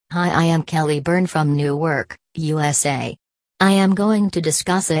Hi, I am Kelly Byrne from Newark, USA. I am going to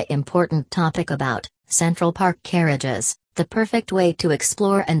discuss an important topic about Central Park Carriages, the perfect way to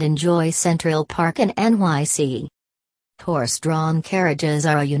explore and enjoy Central Park in NYC. Horse-drawn carriages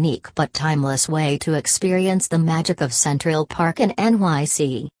are a unique but timeless way to experience the magic of Central Park in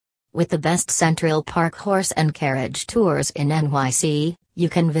NYC. With the best Central Park horse and carriage tours in NYC, you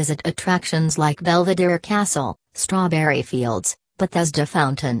can visit attractions like Belvedere Castle, Strawberry Fields, Bethesda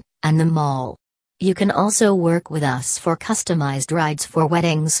Fountain, and the Mall. You can also work with us for customized rides for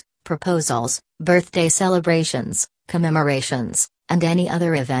weddings, proposals, birthday celebrations, commemorations, and any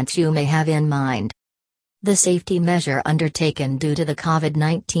other event you may have in mind. The safety measure undertaken due to the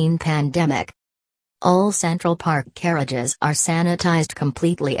COVID-19 pandemic. All Central Park carriages are sanitized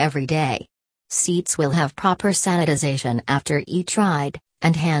completely every day. Seats will have proper sanitization after each ride,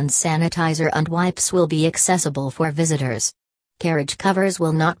 and hand sanitizer and wipes will be accessible for visitors. Carriage covers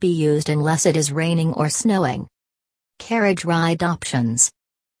will not be used unless it is raining or snowing. Carriage ride options.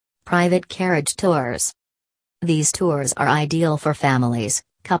 Private carriage tours. These tours are ideal for families,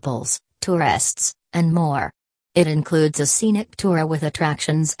 couples, tourists, and more. It includes a scenic tour with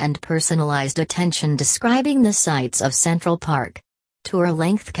attractions and personalized attention describing the sights of Central Park. Tour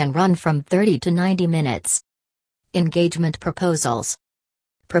length can run from 30 to 90 minutes. Engagement proposals.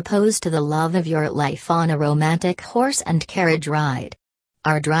 Propose to the love of your life on a romantic horse and carriage ride.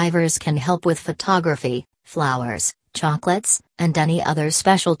 Our drivers can help with photography, flowers, chocolates, and any other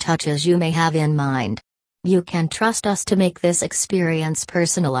special touches you may have in mind. You can trust us to make this experience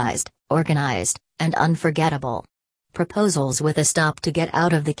personalized, organized, and unforgettable. Proposals with a stop to get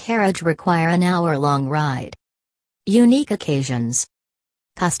out of the carriage require an hour-long ride. Unique occasions.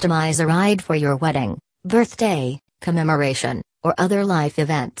 Customize a ride for your wedding, birthday, commemoration, or other life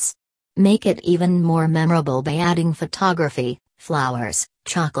events. Make it even more memorable by adding photography, flowers,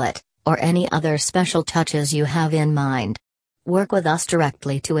 chocolate, or any other special touches you have in mind. Work with us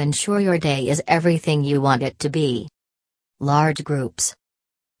directly to ensure your day is everything you want it to be. Large groups.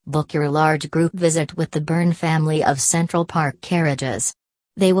 Book your large group visit with the Byrne family of Central Park Carriages.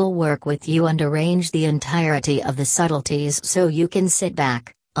 They will work with you and arrange the entirety of the subtleties so you can sit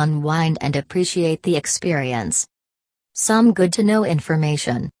back, unwind, and appreciate the experience. Some good-to-know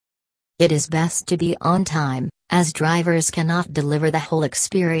information. It is best to be on time, as drivers cannot deliver the whole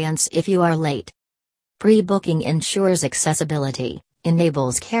experience if you are late. Pre-booking ensures accessibility,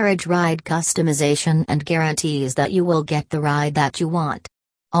 enables carriage ride customization, and guarantees that you will get the ride that you want.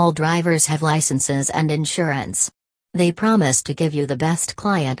 All drivers have licenses and insurance. They promise to give you the best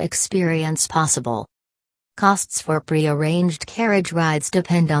client experience possible. Costs for pre-arranged carriage rides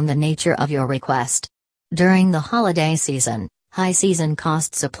depend on the nature of your request. During the holiday season, high season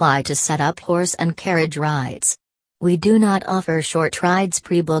costs apply to set up horse and carriage rides. We do not offer short rides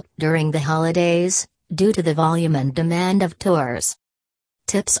pre-booked during the holidays, due to the volume and demand of tours.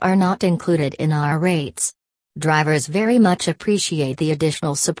 Tips are not included in our rates. Drivers very much appreciate the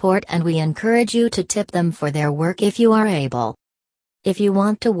additional support, and we encourage you to tip them for their work if you are able. If you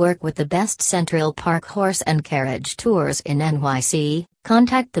want to work with the best Central Park horse and carriage tours in NYC,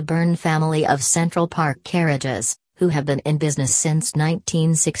 contact the Byrne family of Central Park Carriages, who have been in business since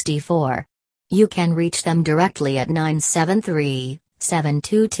 1964. You can reach them directly at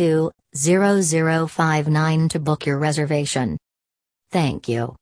 973-722-0059 to book your reservation. Thank you.